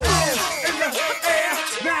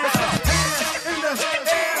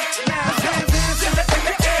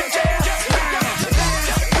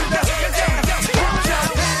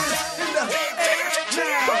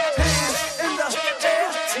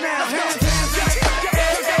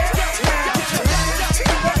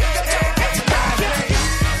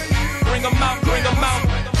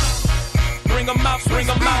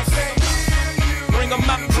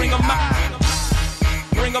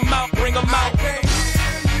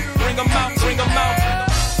bring 'em out, bring 'em out.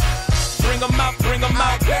 Bring 'em out, bring 'em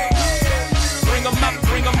out. Bring 'em out,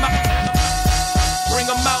 bring 'em out. Bring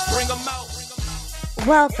 'em out, bring 'em out.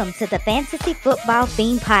 Welcome to the Fantasy Football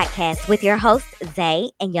Fiend Podcast with your hosts,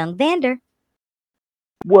 Zay and Young Vander.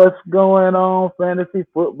 What's going on, Fantasy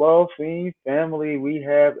Football Fiend family? We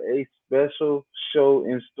have a special show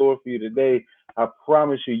in store for you today. I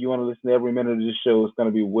promise you want to listen to every minute of this show. It's going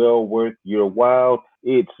to be well worth your while.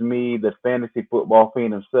 It's me, the Fantasy Football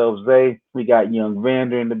Fiend himself, Zay. We got Young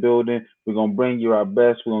Vander in the building. We're going to bring you our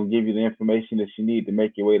best. We're going to give you the information that you need to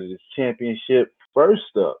make your way to this championship.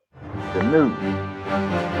 First up, the news.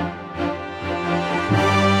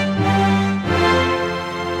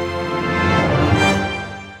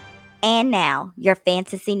 And now, your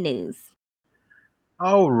fantasy news.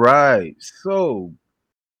 All right. So,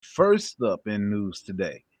 first up in news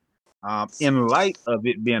today, in light of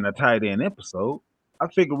it being a tight end episode, I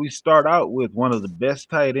figure we start out with one of the best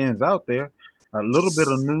tight ends out there. A little bit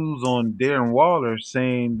of news on Darren Waller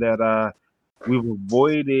saying that we've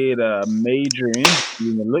avoided a major injury,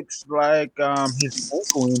 and it looks like his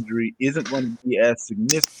ankle injury isn't going to be as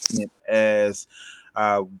significant as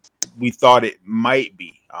we thought it might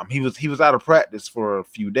be. He was out of practice for a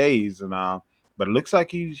few days, and but it looks like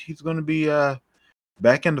he's going to be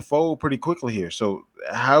back in the fold pretty quickly here. So,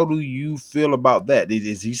 how do you feel about that?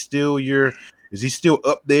 Is he still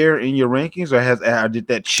up there in your rankings, or did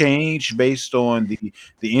that change based on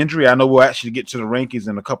the injury? I know we'll actually get to the rankings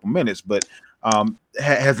in a couple minutes, but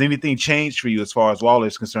has anything changed for you as far as Waller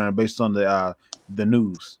is concerned based on the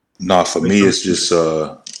news? No, for me, it's just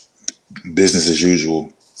business as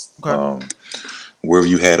usual. Okay. Wherever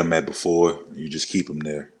you had him at before, you just keep him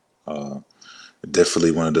there.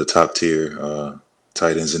 Definitely one of the top tier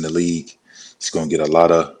tight ends in the league. He's going to get a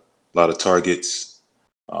lot of targets.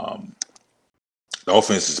 The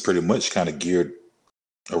offense is pretty much kind of geared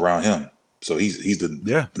around him, so he's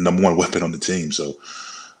the number one weapon on the team. So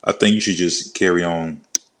I think you should just carry on,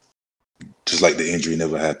 just like the injury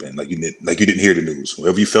never happened. Like you didn't hear the news.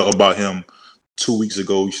 Whatever you felt about him 2 weeks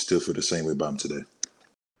ago, you still feel the same way about him today.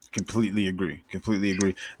 Completely agree.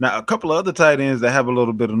 Now, a couple of other tight ends that have a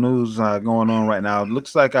little bit of news going on right now. It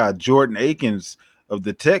looks like Jordan Akins of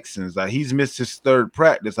the Texans. He's missed his third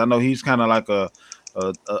practice. I know he's kind of like a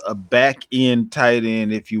back end tight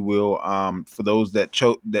end, if you will, for those that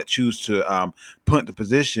choose to punt the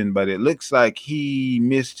position. But it looks like he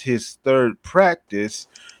missed his third practice.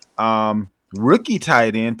 Rookie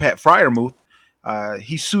tight end Pat Freiermuth,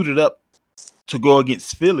 he suited up to go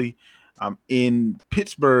against Philly. In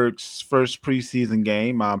Pittsburgh's first preseason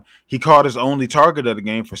game, he caught his only target of the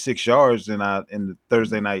game for 6 yards in the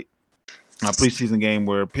Thursday night preseason game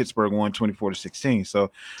where Pittsburgh won 24-16.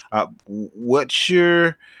 So, what's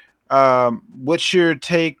your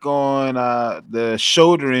take on the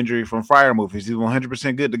shoulder injury from Freiermuth? Is he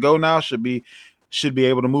 100% good to go now? Should be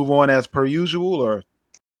able to move on as per usual, or?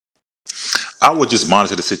 I would just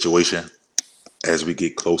monitor the situation as we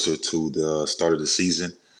get closer to the start of the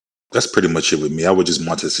season. That's pretty much it with me. I would just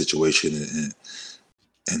monitor the situation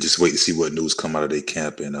and just wait to see what news come out of their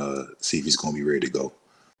camp and see if he's going to be ready to go.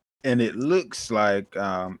 And it looks like,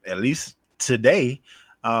 at least today,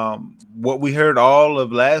 what we heard all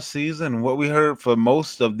of last season, what we heard for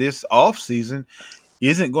most of this offseason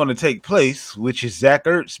isn't going to take place, which is Zach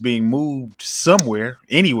Ertz being moved somewhere,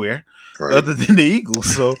 anywhere, right, other than the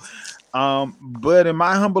Eagles. So, but in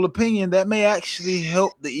my humble opinion, that may actually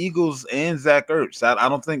help the Eagles and Zach Ertz. I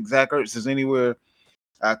don't think Zach Ertz is anywhere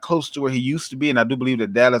close to where he used to be, and I do believe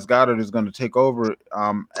that Dallas Goedert is going to take over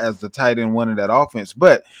as the tight end one in that offense.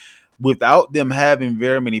 But without them having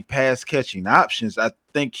very many pass catching options, I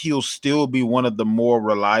think he'll still be one of the more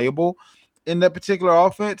reliable in that particular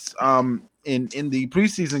offense. In the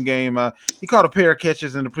preseason game, he caught a pair of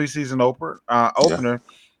catches in the preseason opener. Yeah.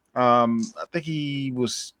 I think he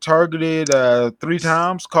was targeted 3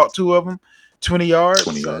 times, caught 2 of them, 20 yards.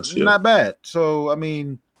 20 yards, not bad. So, I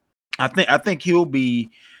mean, I think he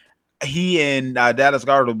and Dallas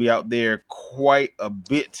Goedert will be out there quite a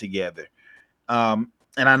bit together.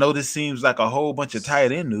 And I know this seems like a whole bunch of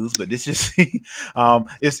tight end news, but this is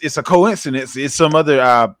it's a coincidence. It's some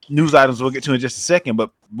other news items we'll get to in just a second,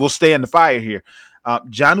 but we'll stay in the fire here.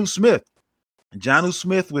 Jonnu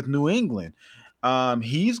Smith with New England.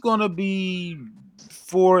 He's going to be,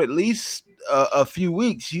 for at least a few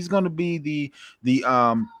weeks, he's going to be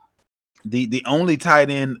the only tight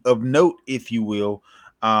end of note, if you will,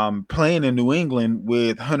 playing in New England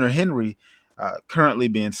with Hunter Henry currently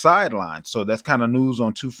being sidelined. So that's kind of news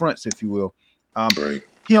on 2 fronts, if you will. Right.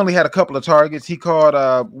 he only had a couple of targets. He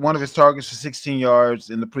caught one of his targets for 16 yards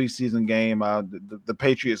in the preseason game. The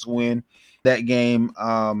Patriots win that game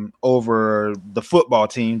over the football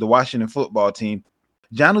team, the Washington football team.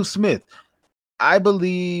 Jonnu Smith, I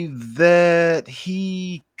believe that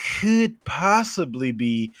he could possibly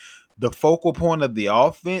be the focal point of the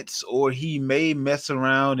offense, or he may mess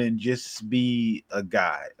around and just be a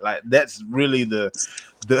guy. Like, that's really the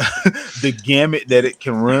the gamut that it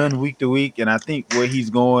can run week to week. And I think where he's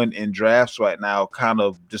going in drafts right now kind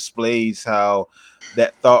of displays how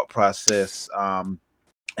that thought process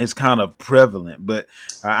is kind of prevalent. But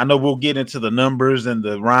I know we'll get into the numbers and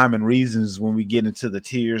the rhyme and reasons when we get into the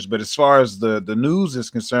tiers. But as far as the news is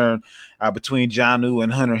concerned, between Jonnu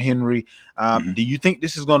and Hunter Henry, do you think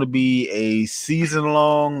this is going to be a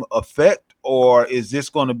season-long effect, or is this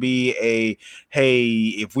going to be a, hey,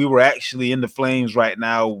 if we were actually in the flames right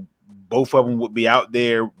now, both of them would be out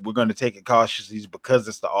there, we're going to take it cautiously because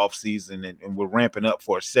it's the off season and we're ramping up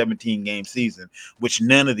for a 17-game season, which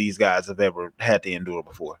none of these guys have ever had to endure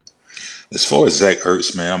before? As far as Zach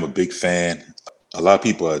Ertz, man, I'm a big fan. A lot of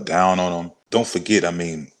people are down on him. Don't forget, I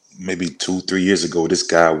mean, maybe 2-3 years ago, this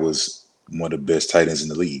guy was one of the best tight ends in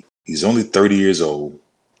the league. He's only 30 years old.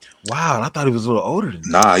 Wow, I thought he was a little older than that.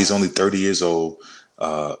 Nah, he's only 30 years old.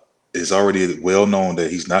 It's already well known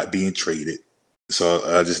that he's not being traded. So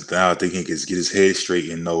I think he can get his head straight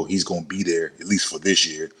and know he's going to be there, at least for this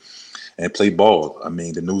year, and play ball. I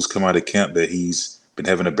mean, the news come out of camp that he's been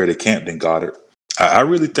having a better camp than Goddard. I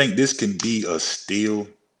really think this can be a steal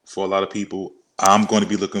for a lot of people. I'm going to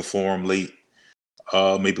be looking for him late,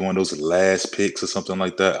 maybe one of those last picks or something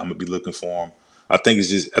like that. I'm going to be looking for him. I think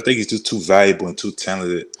he's just too valuable and too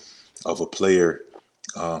talented of a player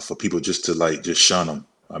for people just to shun him.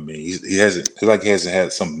 I mean, he hasn't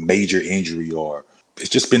had some major injury, or it's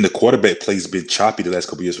just been the quarterback play's been choppy the last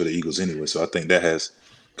couple of years for the Eagles anyway. So I think that has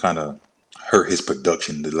kind of hurt his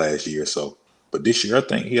production the last year or so. But this year, I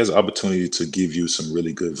think he has an opportunity to give you some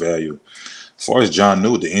really good value. As far as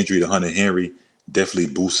Jonnu, the injury to Hunter Henry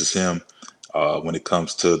definitely boosts him when it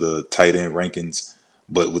comes to the tight end rankings.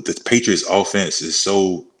 But with the Patriots offense is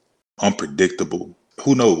so unpredictable,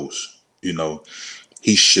 who knows? You know,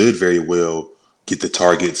 he should very well get the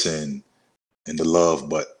targets and the love,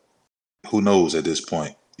 but who knows at this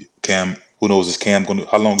point? Who knows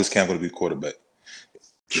how long is Cam going to be quarterback?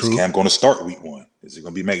 True. Is Cam going to start week 1? Is it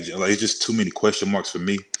going to be Mac? Like, it's just too many question marks for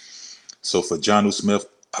me. So for Jonnu Smith,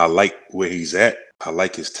 I like where he's at. I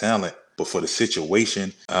like his talent, but for the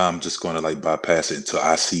situation, I'm just going to bypass it until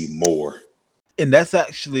I see more. And that's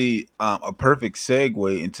actually a perfect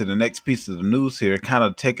segue into the next piece of the news here, kind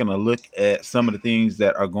of taking a look at some of the things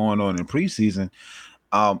that are going on in preseason.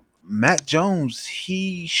 Mac Jones,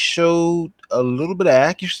 he showed a little bit of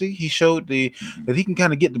accuracy. He showed that he can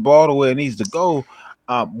kind of get the ball to where it needs to go.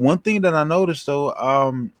 One thing that I noticed,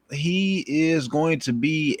 though, he is going to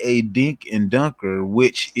be a dink and dunker,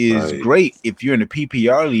 which is great if you're in a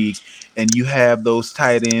PPR league and you have those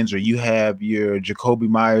tight ends or you have your Jacoby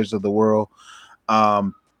Myers of the world.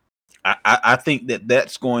 I think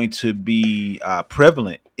that's going to be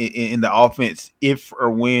prevalent in the offense if or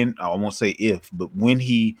when, I won't say if, but when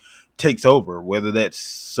he takes over, whether that's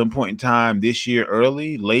some point in time this year,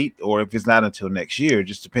 early, late, or if it's not until next year,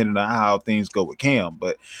 just depending on how things go with Cam.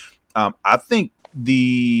 But I think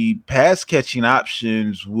the pass catching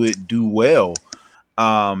options would do well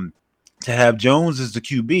to have Jones as the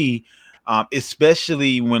QB.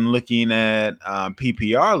 Especially when looking at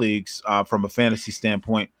PPR leagues from a fantasy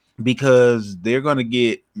standpoint, because they're going to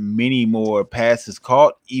get many more passes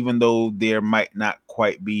caught, even though there might not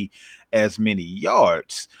quite be as many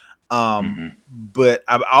yards. But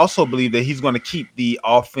I also believe that he's going to keep the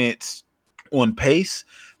offense on pace,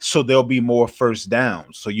 so there'll be more first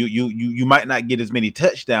downs. So you might not get as many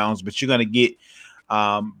touchdowns, but you're going to get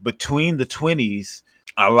between the 20s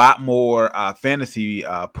a lot more fantasy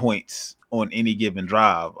points on any given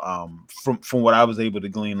drive from what I was able to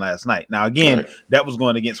glean last night. Now, again, that was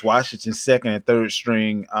going against Washington's second and third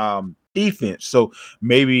string defense. So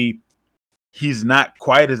maybe he's not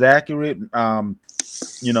quite as accurate.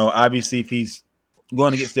 Obviously if he's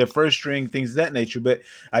going against their first string, things of that nature. But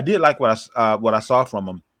I did like what I saw from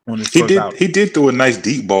him on his first out. He did throw a nice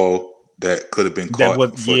deep ball that could have been caught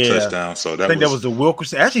for a touchdown. So that was the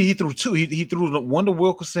Wilkerson. Actually, he threw two. He threw one to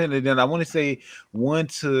Wilkerson, and then I want to say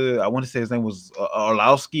his name was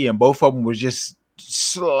Orlowski, and both of them were just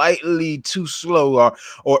slightly too slow.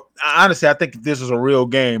 Or honestly, I think if this was a real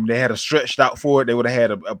game, they had a stretched out for it, they would have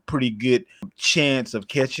had a pretty good chance of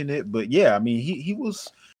catching it. But yeah, I mean, he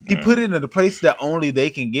put it in a place that only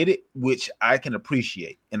they can get it, which I can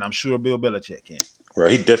appreciate, and I'm sure Bill Belichick can.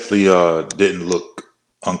 Right, he definitely didn't look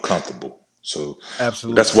uncomfortable. So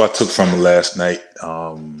Absolutely. that's what I took from him last night.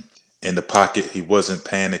 In the pocket, he wasn't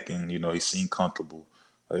panicking. He seemed comfortable.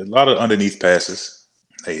 A lot of underneath passes.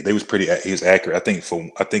 Hey, they was pretty. He was accurate.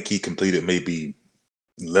 I think he completed maybe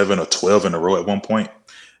 11 or 12 in a row at one point.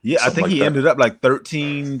 Yeah, I Something think like he that. ended up like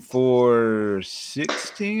 13 for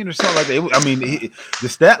 16 or something like that. The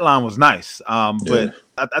stat line was nice, but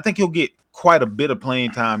I think he'll get quite a bit of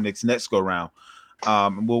playing time next go round.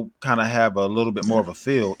 We'll kind of have a little bit more of a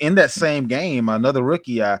feel. In that same game, another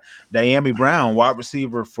rookie, Dyami Brown, wide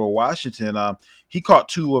receiver for Washington, he caught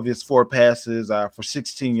 2 of his 4 passes for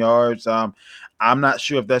 16 yards. I'm not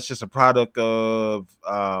sure if that's just a product of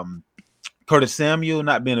Curtis Samuel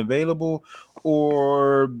not being available,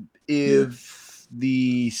 or if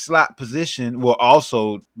the slot position, well,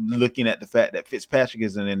 also looking at the fact that Fitzpatrick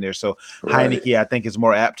isn't in there. So Heineke, I think, is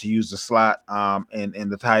more apt to use the slot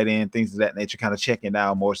and the tight end, things of that nature, kind of checking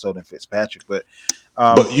down more so than Fitzpatrick. But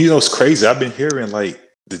it's crazy. I've been hearing like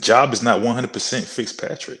the job is not 100%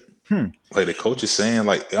 Fitzpatrick. Like the coach is saying,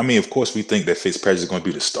 like, I mean, of course we think that Fitzpatrick is going to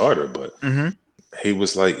be the starter, but he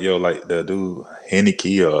was like, like the dude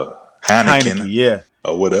Heineke or Heineken,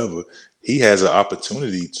 or whatever, he has an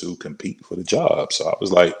opportunity to compete for the job. So I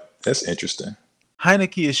was like, that's interesting.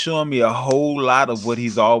 Heineke is showing me a whole lot of what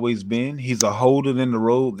he's always been. He's a holder in the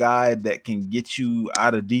road guy that can get you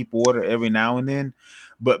out of deep water every now and then.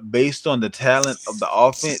 But based on the talent of the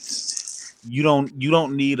offense, you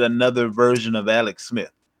don't need another version of Alex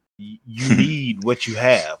Smith. You need what you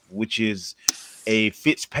have, which is a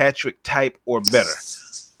Fitzpatrick type or better.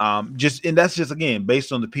 And that's just, again,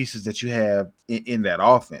 based on the pieces that you have in that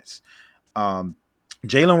offense. Jalen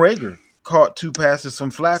Reagor caught 2 passes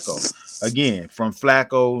from Flacco. Again, from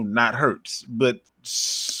Flacco, not Hurts. But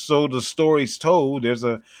so the story's told, there's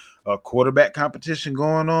a quarterback competition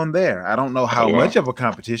going on there. I don't know how much of a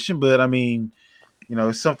competition, but I mean,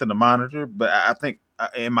 it's something to monitor. But I think,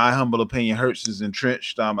 in my humble opinion, Hurts is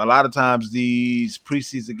entrenched. A lot of times these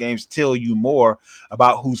preseason games tell you more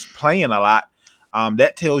about who's playing a lot.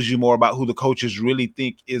 That tells you more about who the coaches really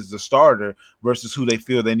think is the starter versus who they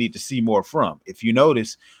feel they need to see more from. If you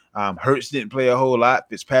notice, Hurts didn't play a whole lot.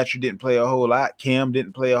 Fitzpatrick didn't play a whole lot. Cam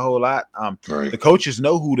didn't play a whole lot. The coaches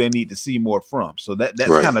know who they need to see more from. So that's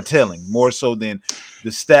kind of telling, more so than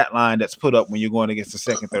the stat line that's put up when you're going against the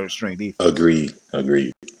second, third string defense. Agreed.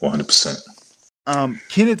 100%.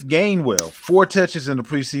 Kenneth Gainwell, 4 touches in the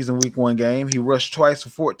preseason week 1 game. He rushed twice for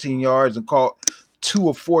 14 yards and caught 2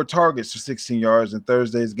 of 4 targets for 16 yards in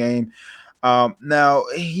Thursday's game. Now,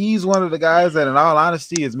 he's one of the guys that, in all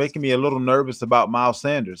honesty, is making me a little nervous about Miles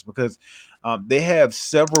Sanders, because they have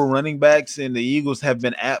several running backs, and the Eagles have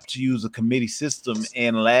been apt to use a committee system.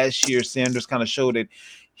 And last year, Sanders kind of showed that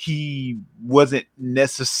he wasn't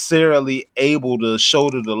necessarily able to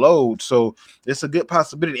shoulder the load. So it's a good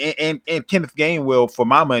possibility. And Kenneth Gainwell, for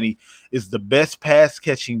my money, is the best pass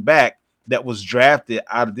catching back that was drafted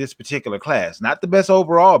out of this particular class. Not the best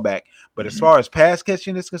overall back, but as far as pass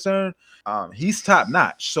catching is concerned, he's top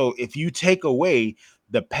notch. So if you take away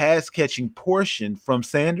the pass catching portion from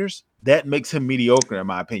Sanders, that makes him mediocre, in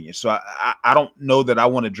my opinion. So I don't know that I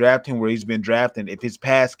want to draft him where he's been drafted if his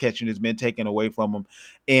pass catching has been taken away from him.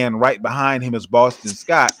 And right behind him is Boston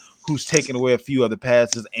Scott, who's taken away a few of the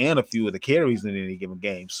passes and a few of the carries in any given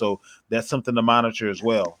game. So that's something to monitor as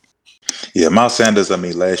well. Yeah, Miles Sanders, I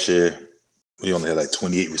mean, last year, he only had like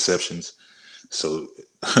 28 receptions. So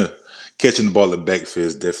catching the ball in the backfield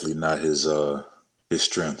is definitely not his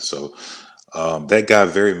strength. So that guy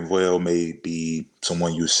very well may be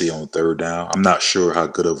someone you see on third down. I'm not sure how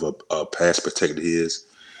good of a pass protector he is.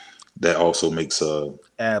 That also makes a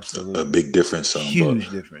big difference.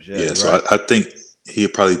 Huge difference. Yeah, so right. I think he'll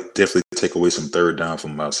probably definitely take away some third down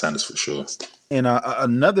from Miles Sanders for sure. And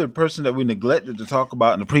another person that we neglected to talk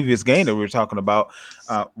about in the previous game that we were talking about,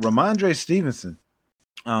 Ramondre Stevenson,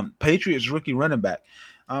 Patriots rookie running back.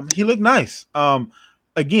 He looked nice.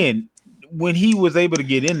 Again, when he was able to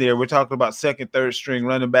get in there, we're talking about second, third string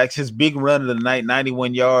running backs. His big run of the night,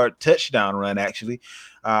 91-yard touchdown run, actually,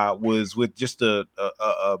 was with just a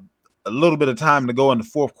little bit of time to go in the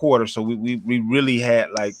fourth quarter. So we really had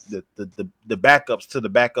like the backups to the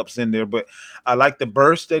backups in there. But I like the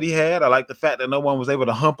burst that he had. I like the fact that no one was able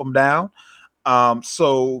to hump him down.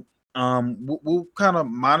 So we'll kind of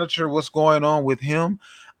monitor what's going on with him.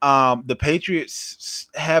 The Patriots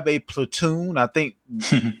have a platoon. I think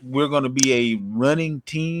we're going to be a running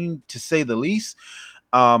team, to say the least,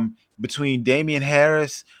 between Damian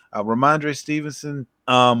Harris, Ramondre Stevenson.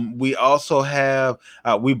 We also have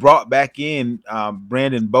we brought back in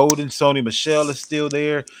Brandon Bolden. Sony Michel is still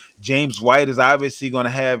there. James White is obviously going to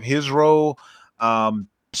have his role.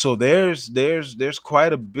 So there's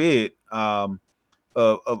quite a bit of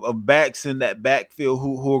backs in that backfield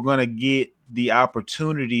who are going to get the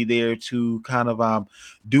opportunity there to kind of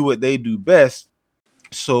do what they do best.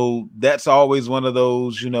 So that's always one of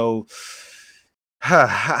those,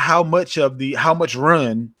 how much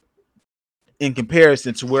run in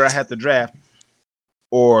comparison to where I have to draft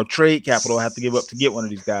or trade capital I have to give up to get one of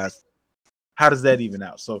these guys. How does that even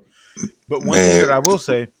out? So, but one thing that I will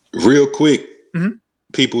say, real quick,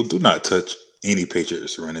 people, do not touch any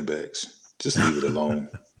Patriots running backs. Just leave it alone.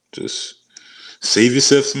 Just save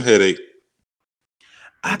yourself some headache.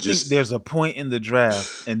 I think there's a point in the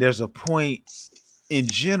draft and there's a point in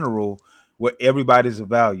general where everybody's a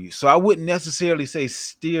value. So I wouldn't necessarily say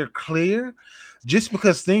steer clear just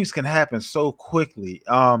because things can happen so quickly.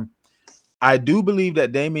 I do believe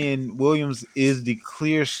that Damian Williams is the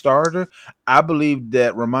clear starter. I believe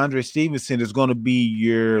that Ramondre Stevenson is going to be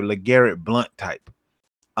your LeGarrette Blount type.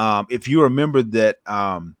 If you remember that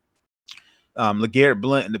LeGarrette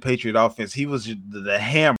Blount in the Patriot offense, he was the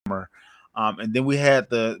hammer. And then we had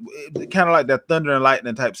the kind of like that thunder and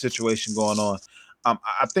lightning type situation going on.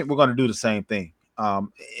 I think we're going to do the same thing.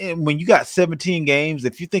 And when you got 17 games,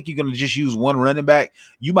 if you think you're going to just use one running back,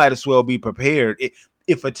 you might as well be prepared.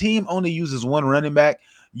 If a team only uses one running back,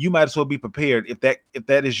 you might as well be prepared if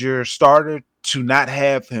that is your starter to not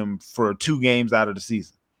have him for 2 games out of the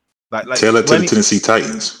season. Like tell it to the Tennessee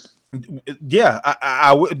Titans. Yeah,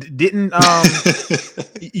 I didn't.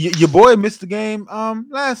 Your boy missed the game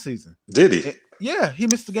last season. Did he? Yeah, he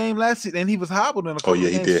missed the game last season, and he was hobbled in a couple. Oh yeah,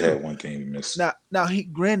 he did too. have one game he missed. Now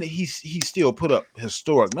granted he still put up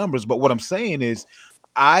historic numbers, but what I'm saying is,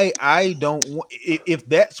 I don't want, if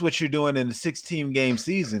that's what you're doing in the 16 game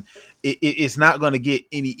season, it's not going to get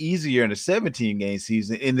any easier in a 17 game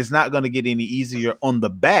season, and it's not going to get any easier on the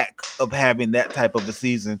back of having that type of a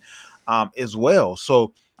season as well.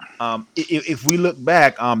 So if we look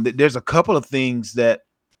back, there's a couple of things that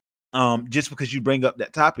just because you bring up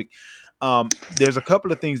that topic, there's a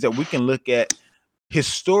couple of things that we can look at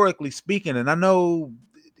historically speaking, and I know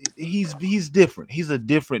he's different. He's a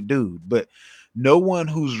different dude, but no one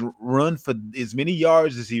who's run for as many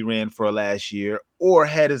yards as he ran for last year or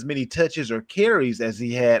had as many touches or carries as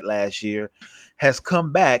he had last year has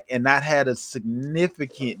come back and not had a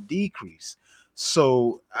significant decrease.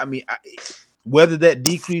 So, I mean, whether that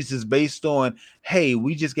decrease is based on, hey,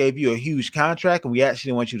 we just gave you a huge contract and we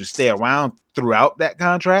actually want you to stay around throughout that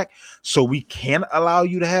contract so we can allow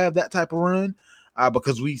you to have that type of run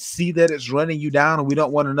because we see that it's running you down and we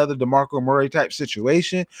don't want another DeMarco Murray type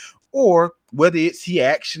situation, or whether it's he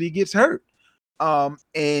actually gets hurt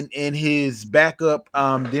and his backup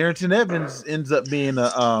Darrington Evans ends up being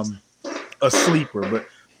a sleeper. But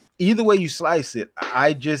either way you slice it,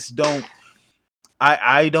 I just don't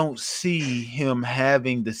I don't see him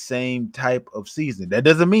having the same type of season. That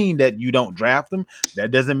doesn't mean that you don't draft him.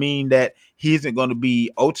 That doesn't mean that he isn't going to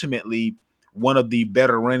be ultimately one of the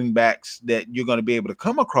better running backs that you're going to be able to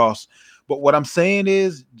come across. But what I'm saying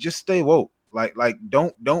is just stay woke. Like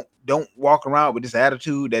don't walk around with this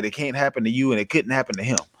attitude that it can't happen to you and it couldn't happen to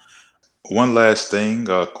him. One last thing,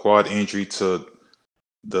 quad injury to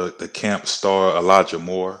the camp star Elijah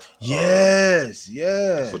Moore. Yes.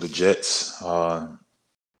 For the Jets.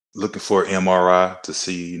 Looking for MRI to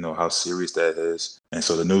see, how serious that is. And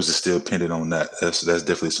so the news is still pending on that. That's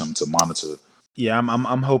definitely something to monitor. Yeah,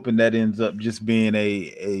 I'm hoping that ends up just being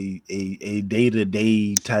a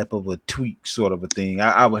day-to-day type of a tweak sort of a thing.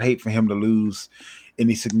 I would hate for him to lose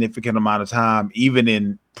any significant amount of time, even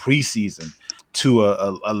in preseason, to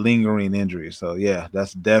a lingering injury. So yeah,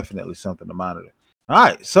 that's definitely something to monitor. All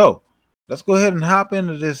right, so let's go ahead and hop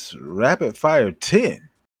into this rapid fire 10.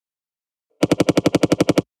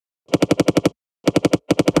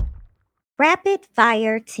 Rapid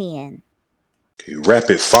fire 10. Okay,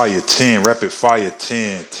 rapid fire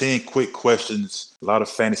 10. 10 quick questions. A lot of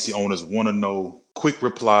fantasy owners want to know quick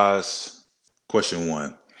replies. Question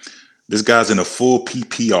 1. This guy's in a full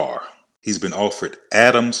PPR. He's been offered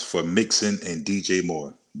Adams for Mixon and DJ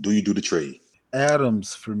Moore. Do you do the trade?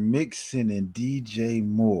 Adams for Mixon and DJ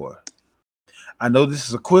Moore. I know this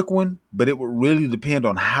is a quick one, but it would really depend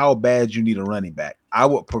on how bad you need a running back. I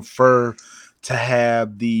would prefer to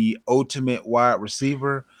have the ultimate wide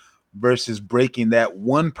receiver versus breaking that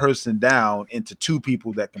one person down into 2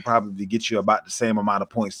 people that can probably get you about the same amount of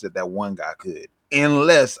points that one guy could.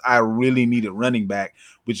 Unless I really need a running back,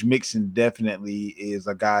 which Mixon definitely is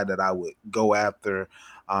a guy that I would go after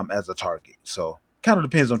as a target. So kind of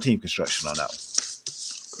depends on team construction on that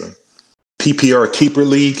one. Okay. PPR keeper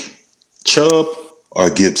league, Chubb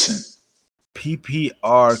or Gibson?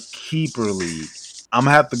 PPR keeper league. I'm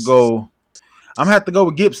gonna have to go. I'm gonna have to go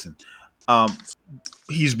with Gibson.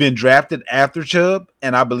 He's been drafted after Chubb,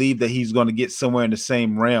 and I believe that he's going to get somewhere in the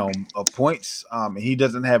same realm of points. And he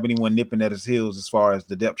doesn't have anyone nipping at his heels as far as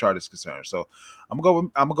the depth chart is concerned. So I'm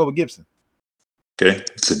gonna go with Gibson. Okay,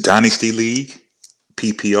 it's a dynasty league,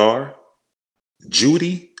 PPR,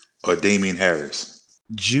 Judy or Damian Harris.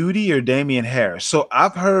 Judy or Damian Harris. So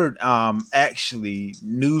I've heard actually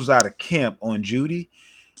news out of camp on Judy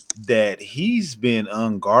that he's been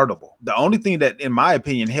unguardable. The only thing that, in my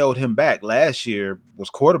opinion, held him back last year was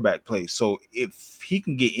quarterback play. So if he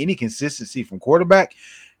can get any consistency from quarterback,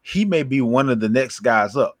 he may be one of the next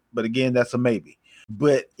guys up. But again, that's a maybe.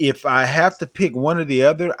 But if I have to pick one or the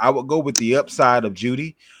other, I would go with the upside of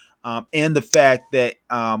Judy, and the fact that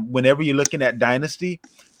whenever you're looking at dynasty,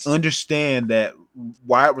 understand that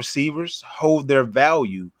wide receivers hold their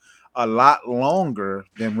value a lot longer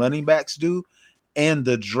than running backs do. And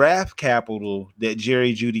the draft capital that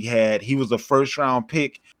Jerry Jeudy had, he was a first round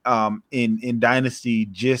pick in Dynasty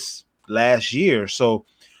just last year. So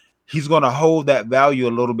he's going to hold that value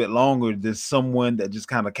a little bit longer than someone that just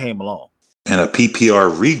kind of came along. In a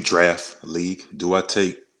PPR redraft league, do I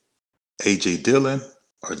take A.J. Dillon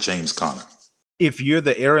or James Conner? If you're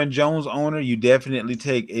the Aaron Jones owner, you definitely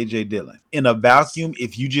take A.J. Dillon. In a vacuum,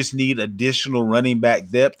 if you just need additional running back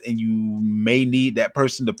depth and you may need that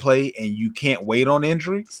person to play and you can't wait on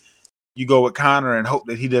injury, you go with Conner and hope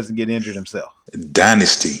that he doesn't get injured himself.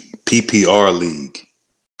 Dynasty, PPR league,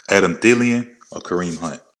 Adam Thielen or Kareem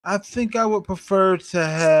Hunt? I think I would prefer to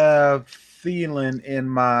have Thielen in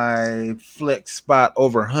my flex spot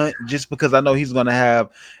over Hunt, just because I know he's going to have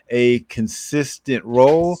a consistent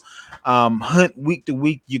role. Hunt week to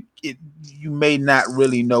week, you may not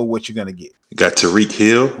really know what you're going to get. You got Tyreek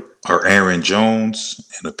Hill or Aaron Jones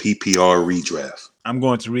in a PPR redraft? I'm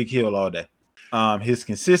going Tyreek Hill all day. His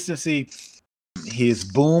consistency, his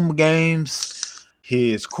boom games,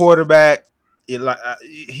 his quarterback,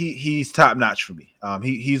 he's top notch for me.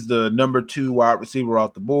 He's the number 2 wide receiver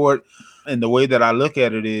off the board. And the way that I look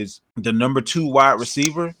at it is the number 2 wide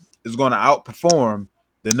receiver is going to outperform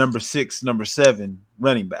the number 6, number 7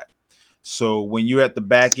 running back. So when you're at the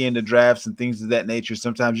back end of drafts and things of that nature,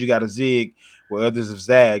 sometimes you got to zig where others have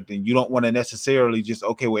zagged, and you don't want to necessarily just,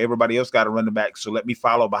 okay, well, everybody else got a running back, so let me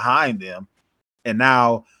follow behind them. And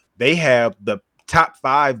now they have the top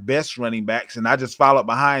 5 best running backs, and I just followed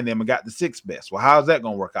behind them and got the 6th best. Well, how's that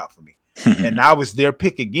going to work out for me? And now it's their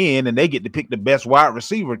pick again, and they get to pick the best wide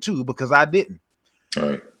receiver too, because I didn't. All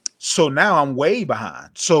right. So now I'm way behind.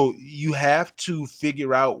 So you have to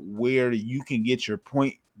figure out where you can get your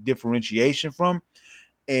point differentiation from.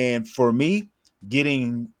 And for me,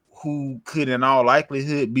 getting who could in all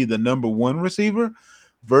likelihood be the number 1 receiver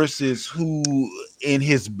versus who in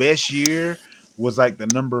his best year was like the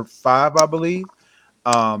number 5, I believe.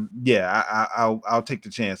 I'll take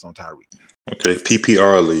the chance on Tyreek. Okay,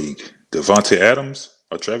 PPR league, Devontae Adams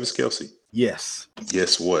or Travis Kelce? Yes.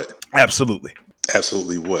 Yes, what? Absolutely.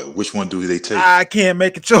 Absolutely what? Which one do they take? I can't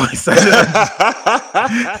make a choice.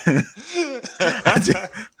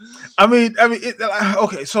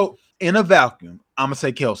 Okay, so in a vacuum, I'm going to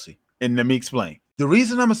say Kelce, and let me explain. The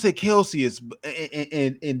reason I'm going to say Kelce is,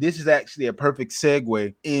 and this is actually a perfect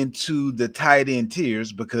segue into the tight end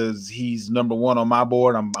tiers, because he's number 1 on my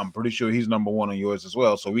board. I'm pretty sure he's number 1 on yours as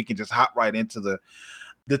well. So we can just hop right into the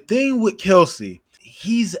thing with Kelce.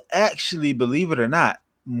 He's actually, believe it or not,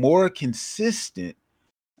 more consistent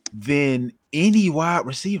than any wide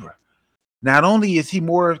receiver. Not only is he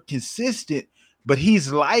more consistent, but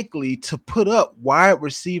he's likely to put up wide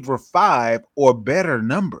receiver 5 or better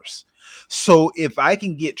numbers. So if I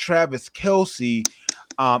can get Travis Kelce,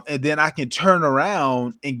 and then I can turn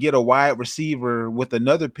around and get a wide receiver with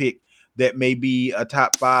another pick that may be a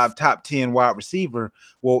top 5, top 10 wide receiver,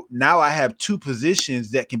 well, now I have 2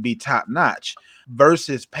 positions that can be top notch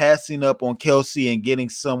versus passing up on Kelce and getting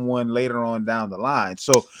someone later on down the line.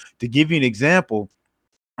 So to give you an example,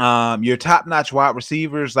 your top notch wide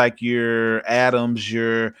receivers like your Adams,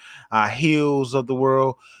 your Hills of the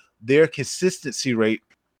world, their consistency rate,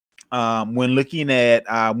 when looking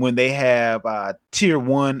at when they have tier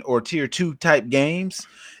 1 or tier 2 type games,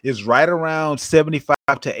 is right around 75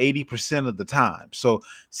 to 80% of the time. So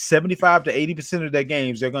 75 to 80% of their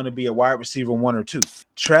games, they're going to be a wide receiver 1 or 2.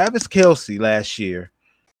 Travis Kelce last year,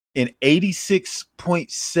 in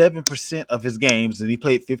 86.7% of his games, and he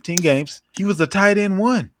played 15 games, he was a tight end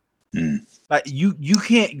 1. Like you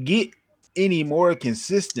can't get any more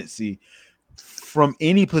consistency from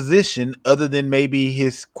any position other than maybe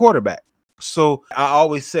his quarterback. So I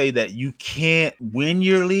always say that you can't win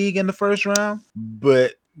your league in the first round,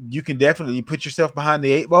 but you can definitely put yourself behind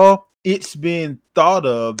the 8 ball it's been thought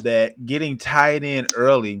of that getting tight end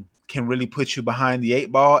early can really put you behind the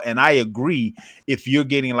 8 ball. And I agree if you're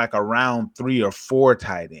getting like a round 3 or 4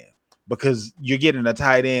 tight end, because you're getting a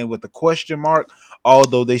tight end with a question mark,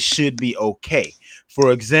 although they should be okay.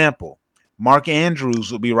 For example, Mark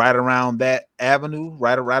Andrews will be right around that avenue,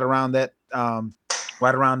 right around that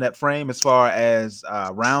right around that frame as far as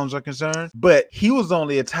rounds are concerned. But he was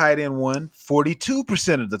only a tight end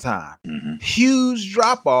 42% of the time. Mm-hmm. Huge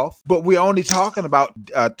drop off, but we're only talking about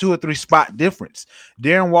 2 or 3 spot difference.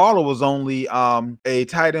 Darren Waller was only a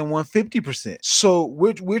tight end 50%. So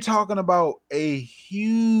we're talking about a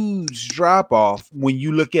huge drop off when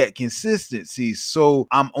you look at consistency. So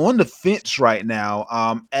I'm on the fence right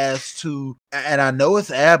now as to, and I know it's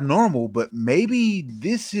abnormal, but maybe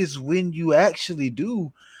this is when you actually do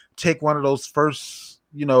take one of those first,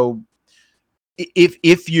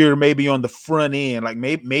 if you're maybe on the front end, like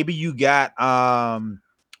maybe you got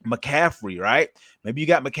McCaffrey, right? Maybe you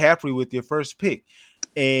got McCaffrey with your first pick,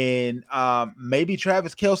 and maybe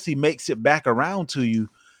Travis Kelce makes it back around to you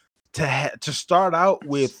to start out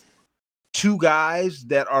with 2 guys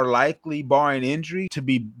that are likely, barring injury, to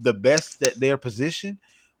be the best at their position.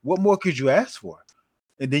 What more could you ask for?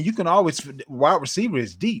 And then you can always, wide receiver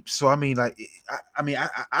is deep. So I mean, like,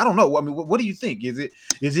 I don't know. I mean, what do you think? Is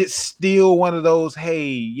it still one of those? Hey,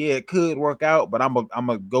 yeah, it could work out, but I'm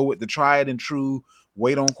gonna go with the tried and true,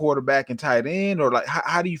 wait on quarterback and tight end, or like,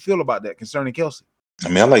 how do you feel about that concerning Kelce? I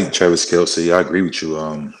mean, I like Travis Kelce. I agree with you.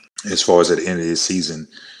 As far as at the end of this season,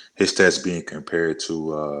 his stats being compared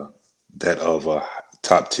to that of a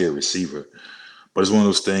top tier receiver, but it's one of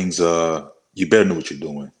those things. You better know what you're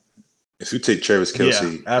doing. If you take Travis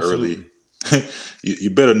Kelce early,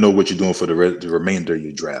 you better know what you're doing for the remainder of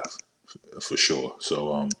your draft, for sure.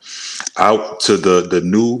 So, out to the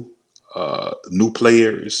new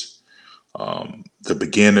players, the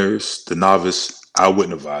beginners, the novice, I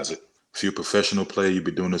wouldn't advise it. If you're a professional player, you've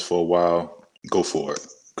been doing this for a while, go for it.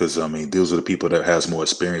 Because I mean, those are the people that has more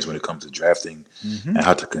experience when it comes to drafting and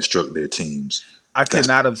how to construct their teams. I could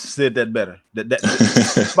not have said that better. That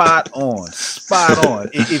spot on.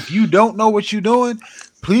 If you don't know what you're doing,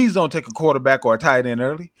 please don't take a quarterback or a tight end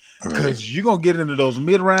early, because you're gonna get into those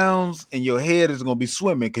mid rounds and your head is gonna be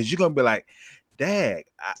swimming, because you're gonna be like, "Dang,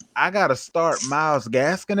 I gotta start Myles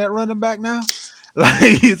Gaskin at running back now."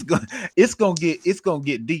 Like it's gonna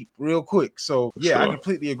get deep real quick. So yeah, sure. I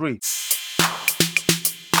completely agree.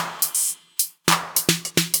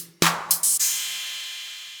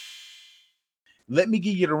 Let me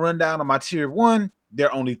give you the rundown of my tier 1. There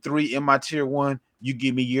are only 3 in my tier 1. You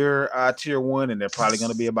give me your tier 1, and they're probably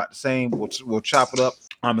going to be about the same. We'll chop it up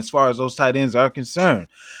as far as those tight ends are concerned.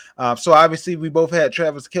 So obviously, we both had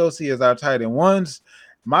Travis Kelce as our tight end 1s.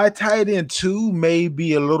 My tight end 2 may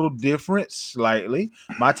be a little different slightly.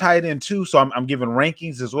 My tight end 2, so I'm giving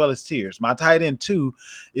rankings as well as tiers. My tight end 2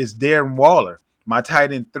 is Darren Waller. My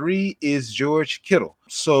tight end 3 is George Kittle.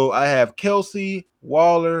 So I have Kelce,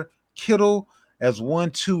 Waller, Kittle as 1,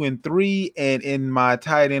 2, and 3, and in my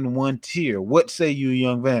tight end 1 tier. What say you,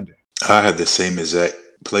 young Vander? I have the same exact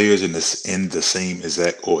players in the same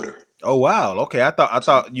exact order. Oh wow! Okay, I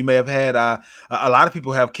thought you may have had a lot of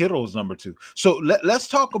people have Kittle's number 2. So let's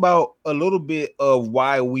talk about a little bit of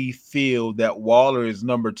why we feel that Waller is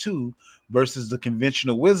number 2 versus the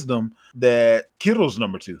conventional wisdom that Kittle's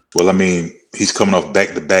number 2. Well, I mean, he's coming off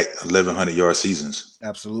back-to-back 1,100-yard seasons.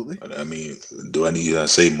 Absolutely. I mean, do I need to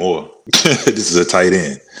say more? This is a tight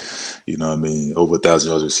end. You know what I mean? Over 1,000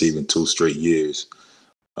 yards receiving 2 straight years.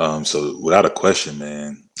 So without a question,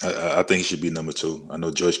 man, I think he should be number 2. I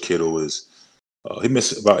know George Kittle he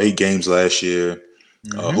missed about 8 games last year.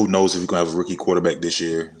 Who knows if he's going to have a rookie quarterback this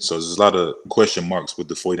year. So there's a lot of question marks with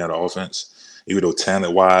the 49er offense. Even though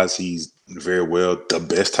talent-wise, he's very well the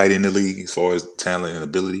best tight end in the league as far as talent and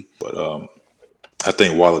ability. But I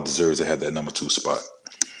think Waller deserves to have that number 2 spot.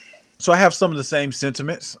 So I have some of the same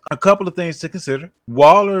sentiments. A couple of things to consider.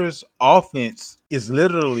 Waller's offense is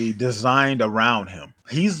literally designed around him.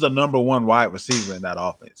 He's the number 1 wide receiver in that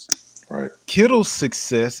offense. Right. Kittle's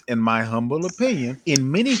success, in my humble opinion,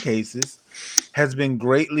 in many cases, has been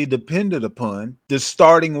greatly dependent upon the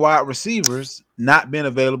starting wide receivers not being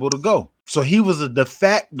available to go. So he was a de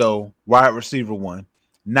facto wide receiver 1,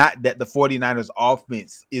 not that the 49ers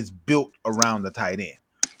offense is built around the tight end.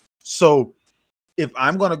 So if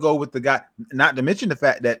I'm going to go with the guy, not to mention the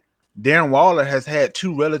fact that Darren Waller has had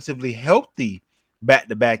 2 relatively healthy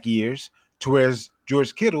back-to-back years, to whereas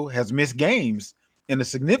George Kittle has missed games in a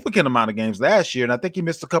significant amount of games last year, and I think he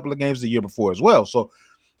missed a couple of games the year before as well. So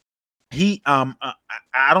he,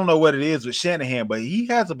 I don't know what it is with Shanahan, but he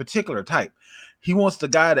has a particular type. He wants the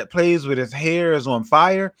guy that plays with his hair is on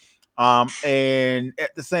fire, And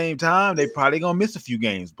at the same time, they probably gonna miss a few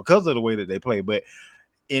games because of the way that they play. But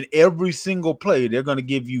in every single play, they're gonna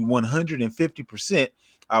give you 150%,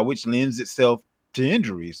 which lends itself to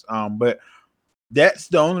injuries. But that's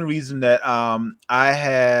the only reason that I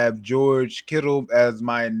have George Kittle as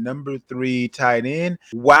my number 3 tight end.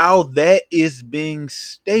 While that is being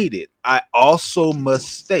stated, I also must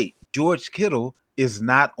state George Kittle is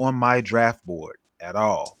not on my draft board at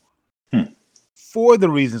all. For the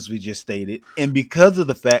reasons we just stated, and because of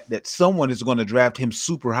the fact that someone is going to draft him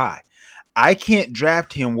super high. I can't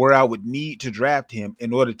draft him where I would need to draft him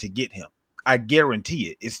in order to get him. I guarantee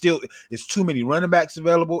it. It's too many running backs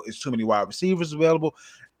available. It's too many wide receivers available.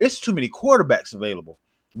 It's too many quarterbacks available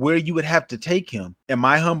where you would have to take him, in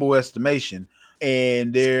my humble estimation,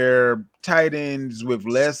 and they're tight ends with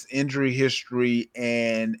less injury history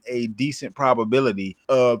and a decent probability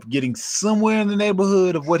of getting somewhere in the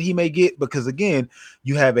neighborhood of what he may get. Because again,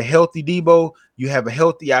 you have a healthy Debo, you have a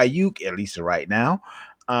healthy Ayuk, at least right now.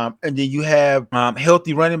 And then you have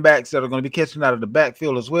healthy running backs that are going to be catching out of the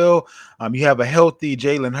backfield as well. You have a healthy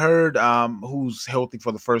Jalen Hurd, who's healthy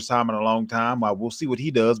for the first time in a long time. We'll see what he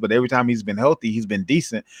does, but every time he's been healthy, he's been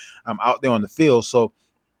decent out there on the field. So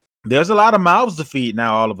there's a lot of mouths to feed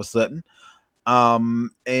now all of a sudden.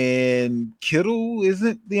 And Kittle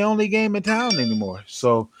isn't the only game in town anymore.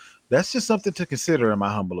 So that's just something to consider, in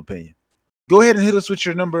my humble opinion. Go ahead and hit us with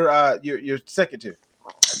your number, your second tier.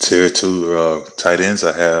 Tier 2 tight ends,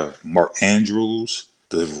 I have Mark Andrews,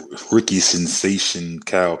 the rookie sensation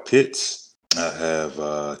Kyle Pitts. I have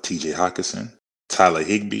TJ Hockenson, Tyler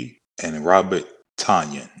Higbee, and Robert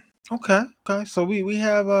Tonyan. Okay. So we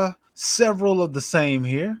have several of the same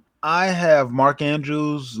here. I have Mark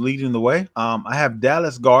Andrews leading the way. I have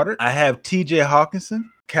Dallas Goedert. I have TJ Hockenson,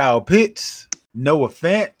 Kyle Pitts, Noah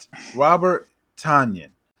Fant, Robert Tonyan.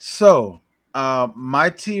 So my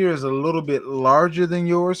tier is a little bit larger than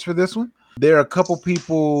yours for this one. There are a couple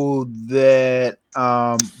people that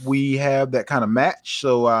we have that kind of match,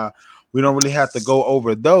 so we don't really have to go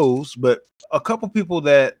over those. But a couple people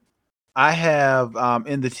that I have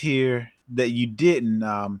in the tier that you didn't,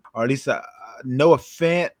 or at least Noah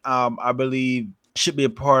Fant, I believe, should be a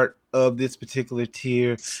part of this particular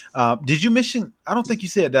tier. Did you mention? I don't think you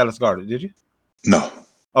said Dallas Goedert, did you? No.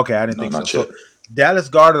 Okay, I didn't think so. Not yet. So Dallas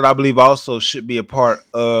Goedert, I believe, also should be a part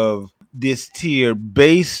of this tier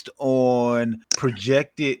based on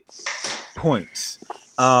projected points.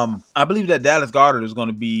 I believe that Dallas Goedert is going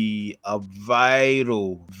to be a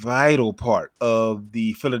vital part of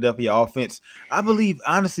the Philadelphia offense. I believe,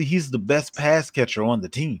 honestly, he's the best pass catcher on the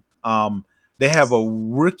team. They have a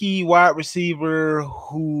rookie wide receiver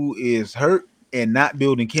who is hurt and not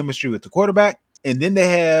building chemistry with the quarterback. And then they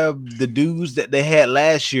have the dudes that they had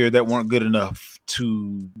last year that weren't good enough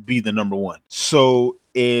to be the number one. So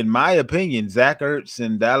in my opinion, Zach Ertz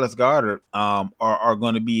and Dallas Goedert are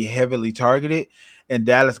going to be heavily targeted. And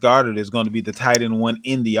Dallas Goedert is going to be the tight end one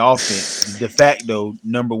in the offense, de facto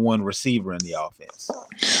number one receiver in the offense.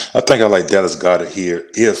 I think I like Dallas Goedert here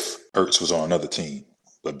if Ertz was on another team.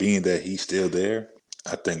 But being that he's still there,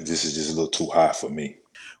 I think this is just a little too high for me.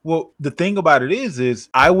 Well, the thing about it is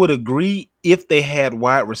I would agree if they had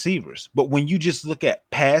wide receivers. But when you just look at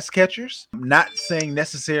pass catchers, not saying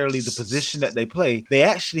necessarily the position that they play, they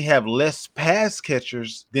actually have less pass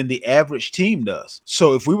catchers than the average team does.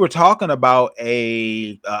 So if we were talking about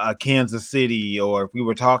a Kansas City, or if we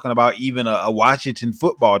were talking about even a Washington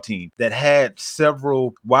football team that had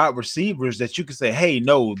several wide receivers that you could say, hey,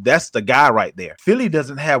 no, that's the guy right there. Philly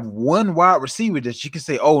doesn't have one wide receiver that you can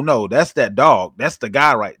say, oh, no, that's that dog. That's the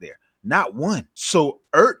guy right there. Not one. So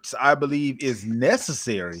Ertz, I believe, is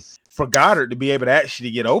necessary for Goddard to be able to actually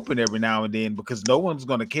get open every now and then, because no one's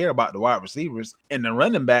going to care about the wide receivers, and the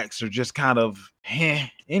running backs are just kind of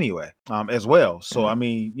anyway as well. So, I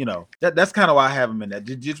mean, you know, that's kind of why I have him in that.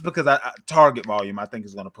 Just because I target volume, I think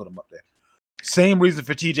is going to put him up there. Same reason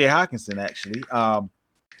for TJ Hockenson, actually. TJ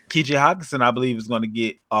Hockenson, I believe, is going to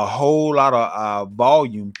get a whole lot of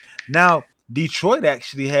volume. Now, Detroit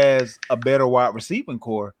actually has a better wide receiving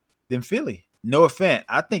core than Philly. Noah Fant,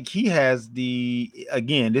 I think he has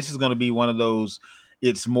again, this is going to be one of those,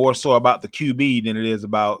 it's more so about the QB than it is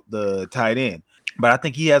about the tight end. But I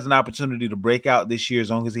think he has an opportunity to break out this year as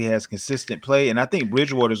long as he has consistent play. And I think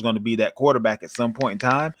Bridgewater is going to be that quarterback at some point in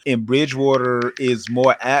time. And Bridgewater is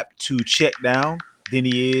more apt to check down than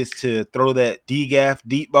he is to throw that DGAF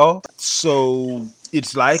deep ball. So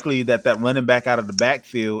it's likely that running back out of the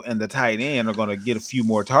backfield and the tight end are going to get a few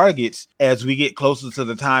more targets as we get closer to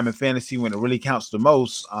the time in fantasy when it really counts the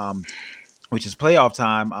most. which is playoff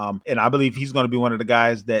time. And I believe he's going to be one of the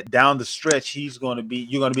guys that down the stretch, you're going to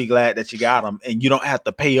be glad that you got him and you don't have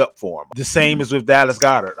to pay up for him. The same as with Dallas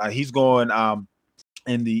Goedert. He's going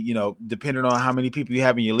in the, depending on how many people you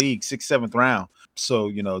have in your league, 6th, 7th round.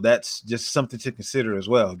 So, that's just something to consider as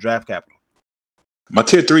well, draft capital. My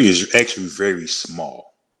tier 3 is actually very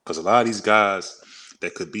small because a lot of these guys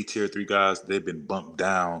that could be tier 3 guys, they've been bumped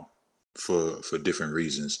down for different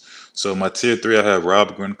reasons. So my tier 3, I have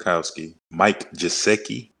Rob Gronkowski, Mike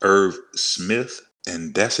Gesicki, Irv Smith,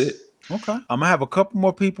 and that's it. Okay. I'm going to have a couple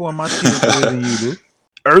more people in my tier 3 than you do.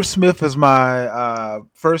 Irv Smith is my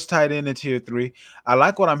first tight end in tier 3. I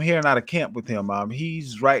like what I'm hearing out of camp with him.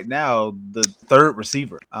 He's right now the 3rd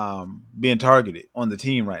receiver being targeted on the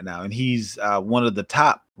team right now. And he's one of the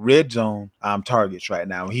top red zone targets right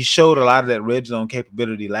now. He showed a lot of that red zone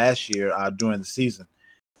capability last year during the season.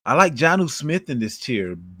 I like Jonnu Smith in this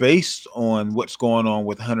tier based on what's going on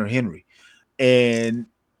with Hunter Henry. And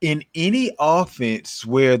in any offense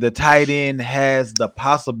where the tight end has the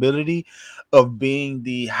possibility of being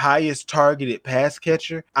the highest targeted pass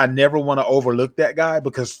catcher, I never want to overlook that guy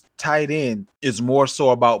because tight end is more so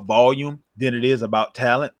about volume than it is about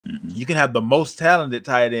talent. You can have the most talented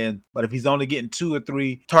tight end, but if he's only getting 2 or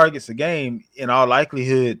 3 targets a game, in all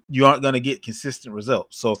likelihood, you aren't going to get consistent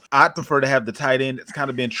results. So I prefer to have the tight end that's kind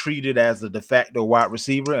of been treated as the de facto wide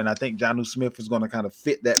receiver, and I think Jonnu Smith is going to kind of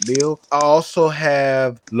fit that bill. I also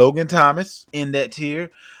have Logan Thomas in that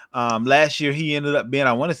tier. Last year, he ended up being,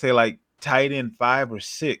 I want to say, like tight end 5 or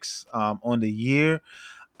 6 on the year.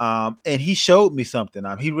 And he showed me something.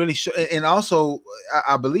 He really showed. And also,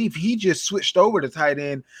 I believe he just switched over to tight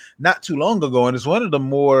end not too long ago. And it's one of the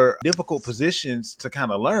more difficult positions to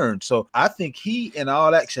kind of learn. So I think he, in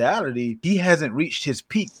all actuality, he hasn't reached his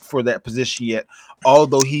peak for that position yet,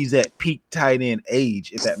 although he's at peak tight end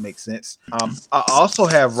age, if that makes sense. I also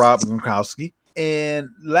have Rob Gronkowski.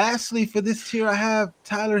 And lastly, for this tier, I have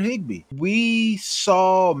Tyler Higbee. We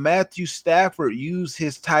saw Matthew Stafford use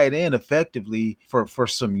his tight end effectively for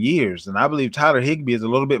some years, and I believe Tyler Higbee is a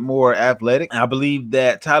little bit more athletic. I believe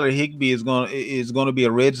that Tyler Higbee is going to be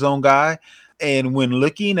a red zone guy. And when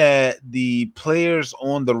looking at the players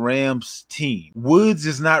on the Rams team, Woods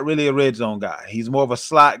is not really a red zone guy. He's more of a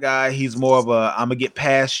slot guy. He's more of a I'm gonna get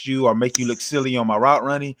past you or make you look silly on my route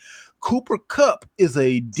running. Cooper Kupp is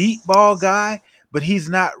a deep ball guy, but he's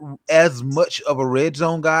not as much of a red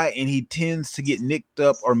zone guy, and he tends to get nicked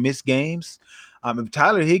up or miss games. If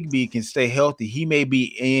Tyler Higbee can stay healthy, he may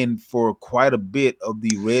be in for quite a bit of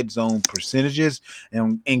the red zone percentages,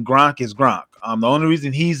 and Gronk is Gronk. The only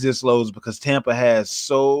reason he's this low is because Tampa has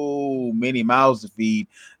so many mouths to feed,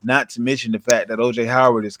 not to mention the fact that O.J.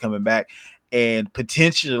 Howard is coming back and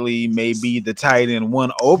potentially may be the tight end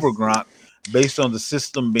 1 over Gronk, based on the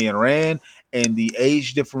system being ran and the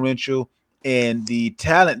age differential and the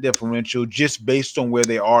talent differential, just based on where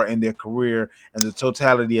they are in their career and the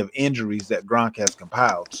totality of injuries that Gronk has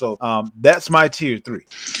compiled. So that's my tier 3.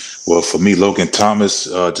 Well, for me, Logan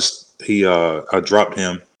Thomas, I dropped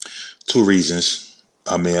him. 2 reasons.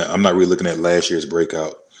 I mean, I'm not really looking at last year's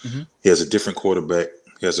breakout. He has a different quarterback.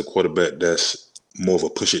 He has a quarterback that's more of a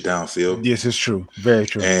push it downfield. Yes, it's true. Very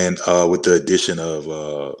true. And with the addition of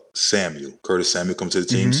Curtis Samuel comes to the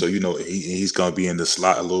team. So, he's going to be in the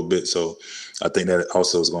slot a little bit. So I think that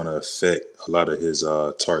also is going to affect a lot of his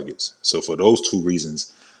targets. So for those 2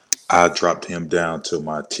 reasons, I dropped him down to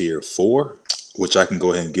my tier 4, which I can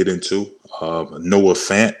go ahead and get into. Noah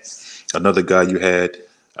Fant, another guy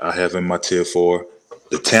I have in my tier 4.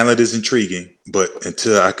 The talent is intriguing, but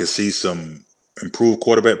until I can see some improved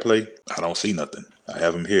quarterback play, I don't see nothing. I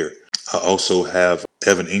have him here. I also have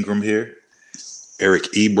Evan Ingram here, Eric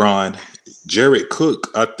Ebron, Jared Cook.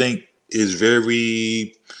 I think is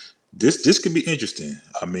very. This could be interesting.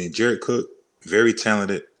 I mean, Jared Cook, very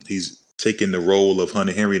talented. He's taking the role of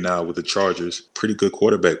Hunter Henry now with the Chargers. Pretty good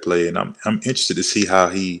quarterback play, and I'm interested to see how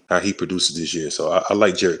he produces this year. So I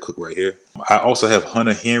like Jared Cook right here. I also have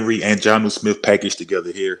Hunter Henry and Jonnu Smith packaged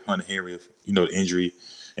together here. Hunter Henry, the injury.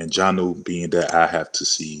 And Jonnu being that I have to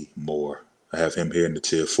see more. I have him here in the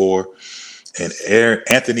tier 4. And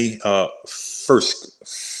Anthony Firkser,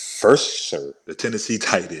 the Tennessee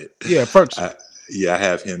tight end. Yeah, Firkser. I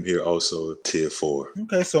have him here also tier 4.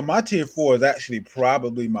 Okay, so my tier 4 is actually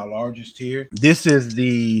probably my largest tier. This is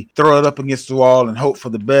the throw it up against the wall and hope for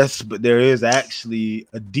the best, but there is actually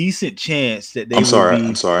a decent chance that I'm sorry,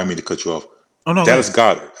 I mean to cut you off. Oh no, Dallas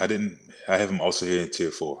Goedert. I have him also here in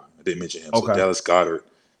tier 4. I didn't mention him. Okay. So Dallas Goedert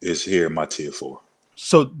is here in my tier 4.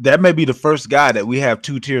 So that may be the first guy that we have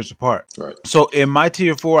 2 tiers apart. Right. So in my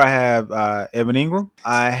tier 4, I have Evan Ingram,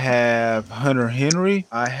 I have Hunter Henry,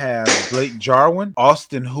 I have Blake Jarwin,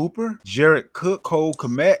 Austin Hooper, Jared Cook, Cole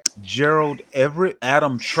Kmet, Gerald Everett,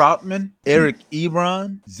 Adam Troutman, Eric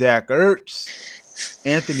Ebron, Zach Ertz,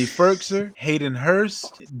 Anthony Ferkser, Hayden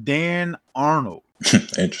Hurst, Dan Arnold.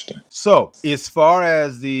 Interesting. So as far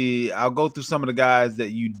as I'll go through some of the guys that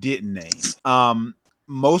you didn't name.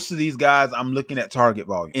 Most of these guys, I'm looking at target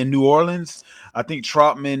volume. In New Orleans, I think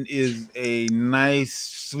Troutman is a nice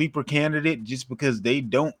sleeper candidate just because they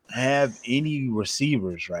don't have any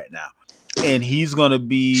receivers right now. And he's going to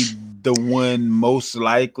be the one most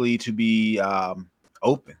likely to be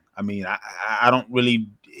open. I mean, I don't really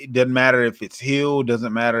 – it doesn't matter if it's Hill,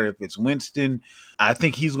 doesn't matter if it's Winston. I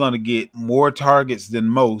think he's going to get more targets than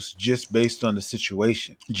most just based on the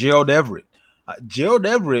situation. Gerald Everett. Gerald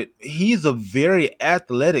Everett, he's a very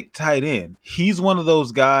athletic tight end. He's one of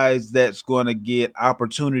those guys that's going to get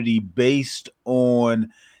opportunity based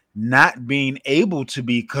on not being able to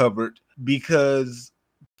be covered because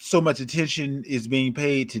so much attention is being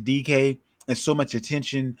paid to DK and so much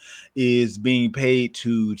attention is being paid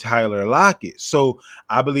to Tyler Lockett. So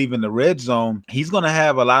I believe in the red zone, he's going to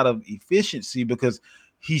have a lot of efficiency because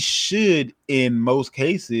he should, in most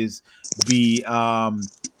cases, be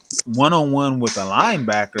one-on-one with a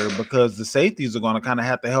linebacker because the safeties are going to kind of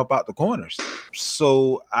have to help out the corners.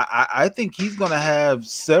 So I think he's going to have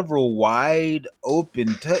several wide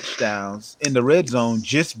open touchdowns in the red zone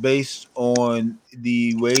just based on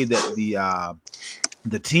the way that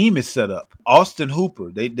the team is set up. Austin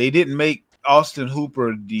Hooper, they didn't make Austin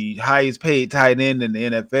Hooper the highest paid tight end in the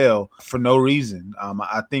NFL for no reason.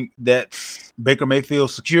 I think that's Baker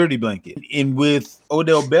Mayfield's security blanket. And with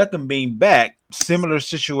Odell Beckham being back, similar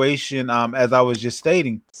situation as I was just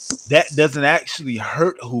stating, that doesn't actually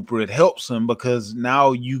hurt Hooper. It helps him because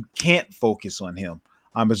now you can't focus on him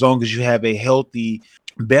as long as you have a healthy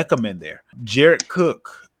Beckham in there. Jared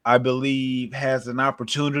Cook, I believe, has an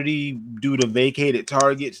opportunity due to vacated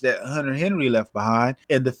targets that Hunter Henry left behind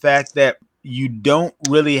and the fact that you don't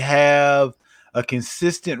really have a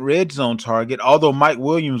consistent red zone target, although Mike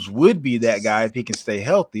Williams would be that guy if he can stay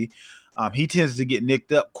healthy. He tends to get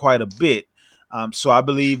nicked up quite a bit. So I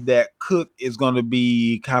believe that Cook is going to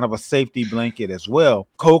be kind of a safety blanket as well.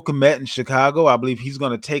 Cole Kmet in Chicago, I believe he's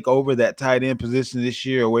going to take over that tight end position this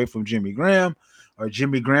year away from Jimmy Graham, or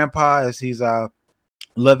Jimmy Grandpa as he's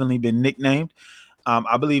lovingly been nicknamed.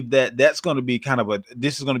 I believe that that's going to be kind of a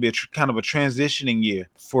transitioning year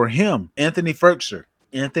for him. Anthony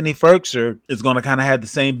Ferkser is going to kind of have the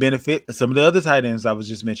same benefit as some of the other tight ends I was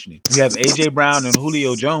just mentioning. You have A.J. Brown and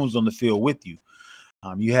Julio Jones on the field with you.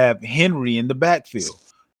 You have Henry in the backfield.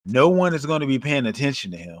 No one is going to be paying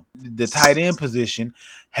attention to him. The tight end position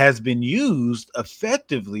has been used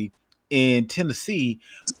effectively in Tennessee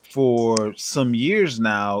for some years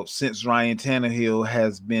now since Ryan Tannehill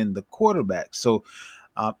has been the quarterback. So,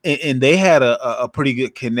 and they had a pretty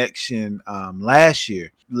good connection last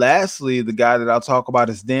year. Lastly, the guy that I'll talk about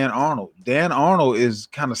is Dan Arnold. Dan Arnold is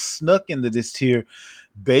kind of snuck into this tier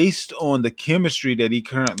based on the chemistry that he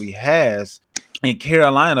currently has in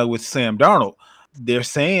Carolina with Sam Darnold. They're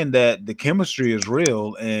saying that the chemistry is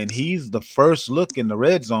real and he's the first look in the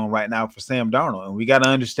red zone right now for Sam Darnold. And we got to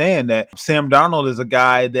understand that Sam Darnold is a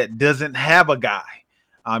guy that doesn't have a guy.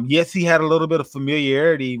 Yes, he had a little bit of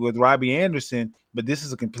familiarity with Robbie Anderson, but this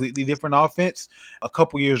is a completely different offense a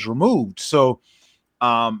couple years removed. So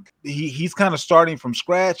he's kind of starting from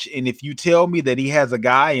scratch. And if you tell me that he has a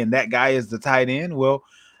guy and that guy is the tight end, well,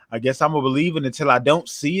 I guess I'm a believer until I don't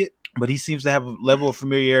see it. But he seems to have a level of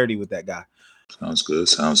familiarity with that guy. Sounds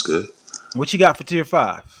good. What you got for tier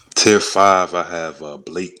 5? Tier 5, I have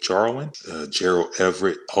Blake Jarwin, Gerald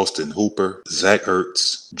Everett, Austin Hooper, Zach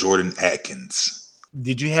Ertz, Jordan Atkins.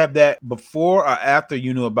 Did you have that before or after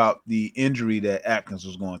you knew about the injury that Atkins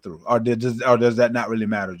was going through, or does that not really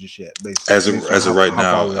matter just yet? As of right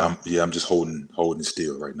now, I'm just holding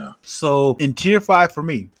still right now. So in tier 5 for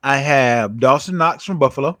me, I have Dawson Knox from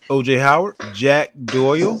Buffalo, OJ Howard, Jack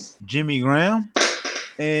Doyle, Jimmy Graham,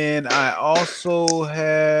 and I also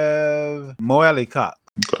have Mo Alley Cox.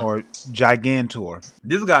 Or Gigantor.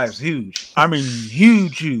 This guy is huge. I mean,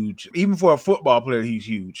 huge. Even for a football player, he's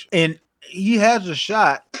huge. And he has a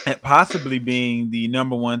shot at possibly being the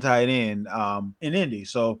number 1 tight end in Indy.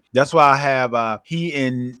 So that's why I have he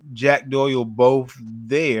and Jack Doyle both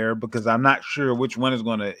there because I'm not sure which one is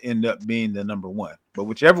going to end up being the number 1. But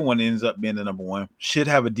whichever one ends up being the number 1 should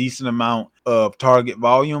have a decent amount of target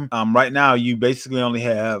volume. Right now, you basically only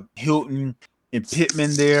have Hilton and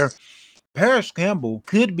Pittman there. Paris Campbell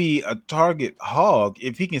could be a target hog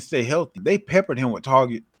if he can stay healthy. They peppered him with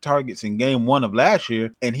targets in game 1 of last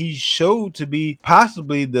year, and he showed to be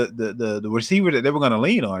possibly the receiver that they were going to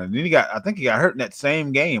lean on. And then I think he got hurt in that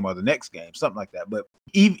same game or the next game, something like that. But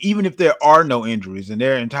even if there are no injuries and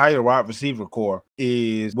their entire wide receiver core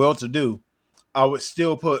is well-to-do, I would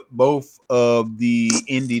still put both of the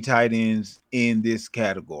Indy tight ends in this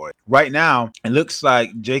category. Right now, it looks like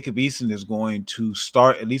Jacob Eason is going to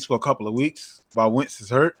start at least for a couple of weeks while Wentz is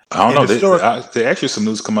hurt. I don't know. There actually some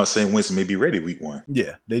news come out saying Wentz may be ready week 1.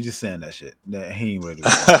 Yeah, they just saying that shit. That he ain't ready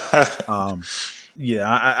week 1. Yeah,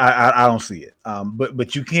 I don't see it.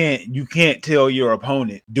 But you can't tell your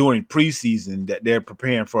opponent during preseason that they're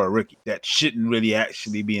preparing for a rookie that shouldn't really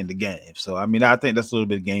actually be in the game. So I mean, I think that's a little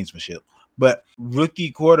bit of gamesmanship. But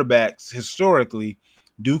rookie quarterbacks historically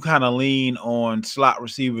do kind of lean on slot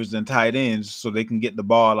receivers and tight ends so they can get the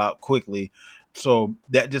ball out quickly. So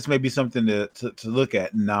that just may be something to look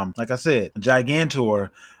at. And like I said, Gigantor,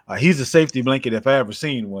 he's a safety blanket if I ever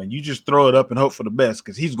seen one. You just throw it up and hope for the best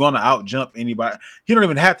because he's going to out jump anybody. He don't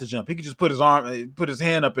even have to jump. He can just put his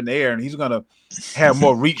hand up in the air, and he's going to have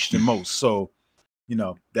more reach than most. So, you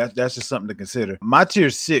know, that's just something to consider. My tier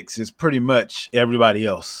 6 is pretty much everybody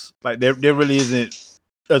else. Like there really isn't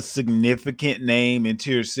a significant name in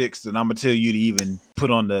tier 6 that I'm gonna tell you to even put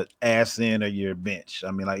on the ass end of your bench.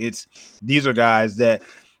 I mean, like these are guys that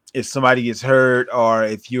if somebody gets hurt or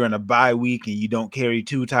if you're in a bye week and you don't carry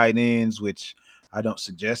 2 tight ends, which I don't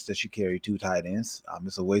suggest that you carry 2 tight ends.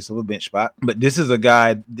 It's a waste of a bench spot. But this is a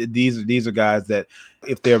guy. These are guys that,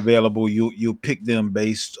 if they're available, you'll pick them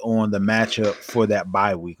based on the matchup for that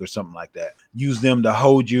bye week or something like that. Use them to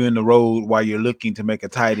hold you in the road while you're looking to make a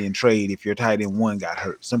tight end trade if your tight end 1 got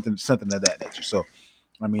hurt, something of that nature. So,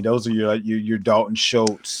 I mean, those are your Dalton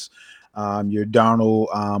Schultz, your Donald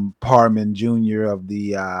Parman Jr. of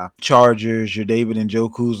the Chargers, your David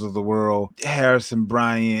Njoku's of the world, Harrison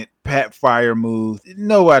Bryant, Pat Freiermuth,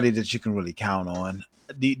 nobody that you can really count on.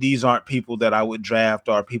 These aren't people that I would draft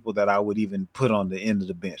or people that I would even put on the end of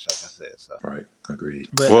the bench, like I said. So. Right, agreed.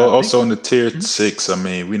 But also in the tier 6, I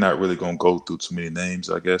mean, we're not really going to go through too many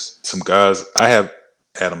names, I guess. Some guys, I have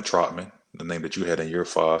Adam Trotman, the name that you had in year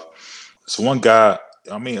 5. So one guy,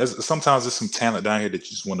 I mean, sometimes there's some talent down here that you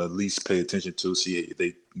just want to at least pay attention to, see if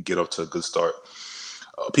they can get off to a good start.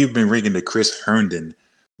 People have been ringing the Chris Herndon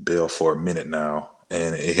bell for a minute now,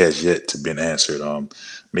 and it has yet to been answered.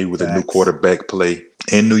 Maybe with a new quarterback play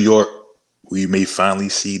in New York, we may finally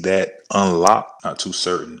see that unlock. Not too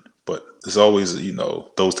certain, but there's always,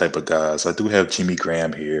 those type of guys. I do have Jimmy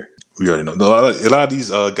Graham here. We already know. A lot of these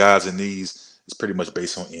guys in these is pretty much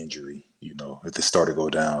based on injury. If they start to go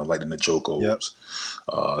down, like the Njokos,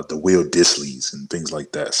 the Will Disleys, and things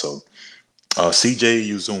like that. So CJ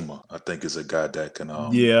Uzuma, I think, is a guy that can,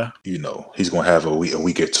 he's going to have a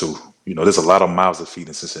week or 2. There's a lot of mouths to feed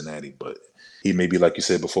in Cincinnati, but he may be, like you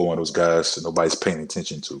said before, one of those guys that nobody's paying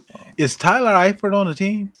attention to. Is Tyler Eifert on the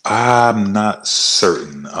team? I'm not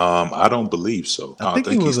certain. I don't believe so. I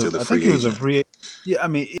think he's still a free agent. Yeah, I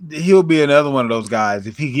mean, he'll be another one of those guys.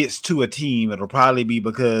 If he gets to a team, it'll probably be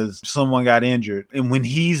because someone got injured. And when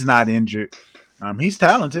he's not injured, he's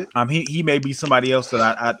talented. He may be somebody else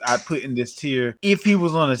that I put in this tier if he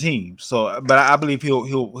was on a team. So, but I believe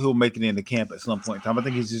he'll make it into camp at some point in time. I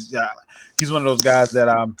think he's one of those guys that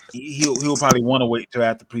he'll probably want to wait till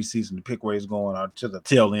after preseason to pick where he's going or to the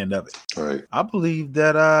tail end of it. Right. I believe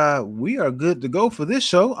that we are good to go for this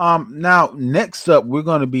show. Now next up, we're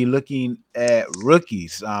going to be looking at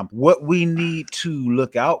rookies. What we need to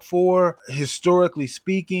look out for, historically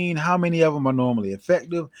speaking, how many of them are normally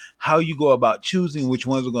effective, how you go about choosing which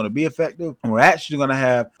ones are going to be effective. And we're actually going to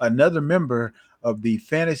have another member of the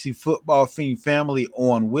Fantasy Football Fiend family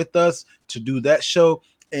on with us to do that show.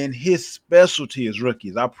 And his specialty is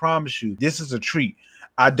rookies. I promise you, this is a treat.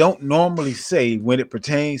 I don't normally say when it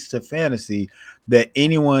pertains to fantasy that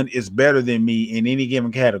anyone is better than me in any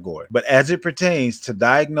given category. But as it pertains to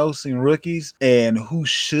diagnosing rookies and who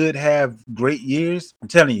should have great years, I'm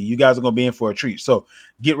telling you, you guys are going to be in for a treat. So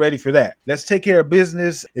get ready for that. Let's take care of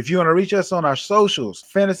business. If you want to reach us on our socials,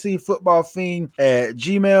 Fantasy Football Fiend at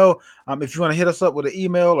Gmail. If you want to hit us up with an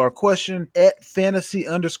email or question, at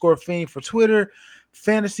fantasy_fiend for Twitter,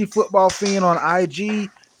 Fantasy Football Fiend on IG,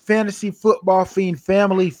 Fantasy Football Fiend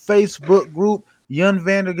family Facebook group. Young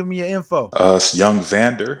Vander, give me your info. It's Young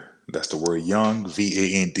Vander. That's the word Young,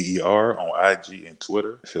 VANDER on IG and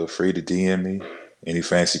Twitter. Feel free to DM me. Any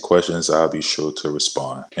fancy questions, I'll be sure to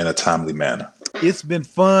respond in a timely manner. It's been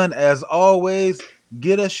fun as always.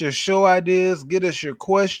 Get us your show ideas. Get us your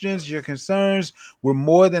questions, your concerns. We're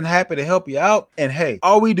more than happy to help you out. And hey,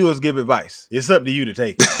 all we do is give advice. It's up to you to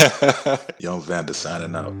take it. Young Vanda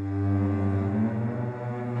signing out.